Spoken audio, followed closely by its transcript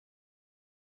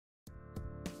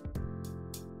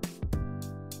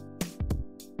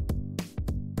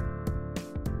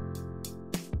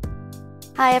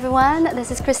Hi everyone, this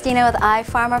is Christina with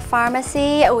iPharma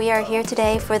Pharmacy. We are here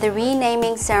today for the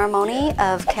renaming ceremony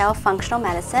of Kale Functional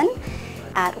Medicine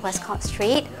at Westcott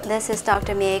Street. This is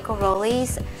Dr. Mieko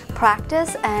Rowley's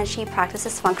practice, and she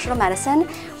practices functional medicine.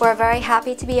 We're very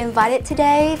happy to be invited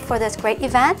today for this great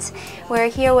event. We're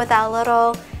here with our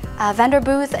little vendor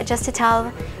booth just to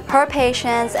tell her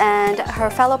patients and her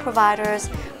fellow providers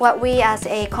what we as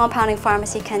a compounding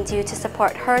pharmacy can do to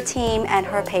support her team and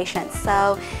her patients.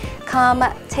 So come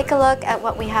take a look at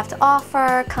what we have to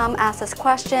offer, come ask us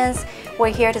questions. We're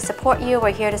here to support you,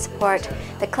 we're here to support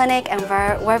the clinic, and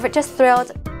we're just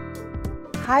thrilled.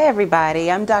 Hi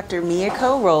everybody, I'm Dr.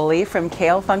 Mieko Rowley from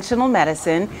Kale Functional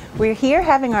Medicine. We're here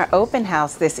having our open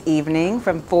house this evening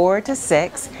from 4 to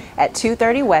 6 at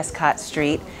 230 Westcott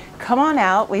Street. Come on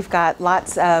out, we've got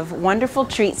lots of wonderful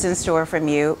treats in store for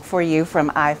you from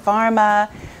iPharma,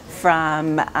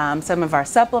 from some of our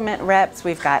supplement reps.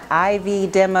 We've got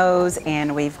IV demos,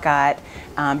 and we've got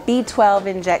B12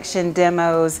 injection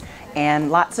demos, and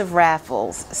lots of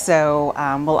raffles. So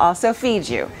we'll also feed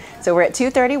you. So we're at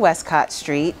 230 Westcott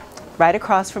Street, right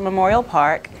across from Memorial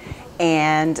Park,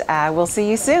 and we'll see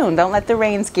you soon. Don't let the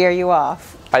rain scare you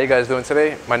off. How you guys doing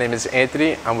today? My name is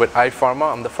Anthony. I'm with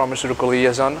iPharma. I'm the pharmaceutical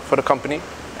liaison for the company.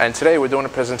 And today we're doing a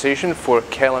presentation for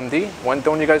Kale MD. Why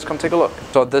don't you guys come take a look?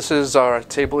 So this is our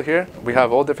table here. We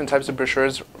have all different types of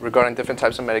brochures regarding different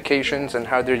types of medications and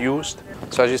how they're used.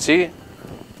 So as you see,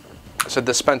 it's a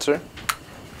dispenser.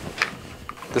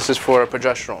 This is for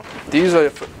progesterone. These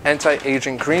are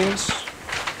anti-aging creams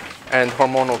and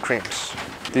hormonal creams.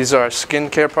 These are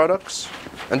skincare products.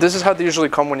 And this is how they usually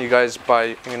come when you guys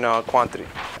buy in quantity.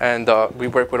 And we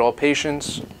work with all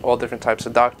patients, all different types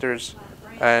of doctors.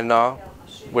 And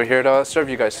we're here to serve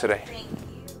you guys today.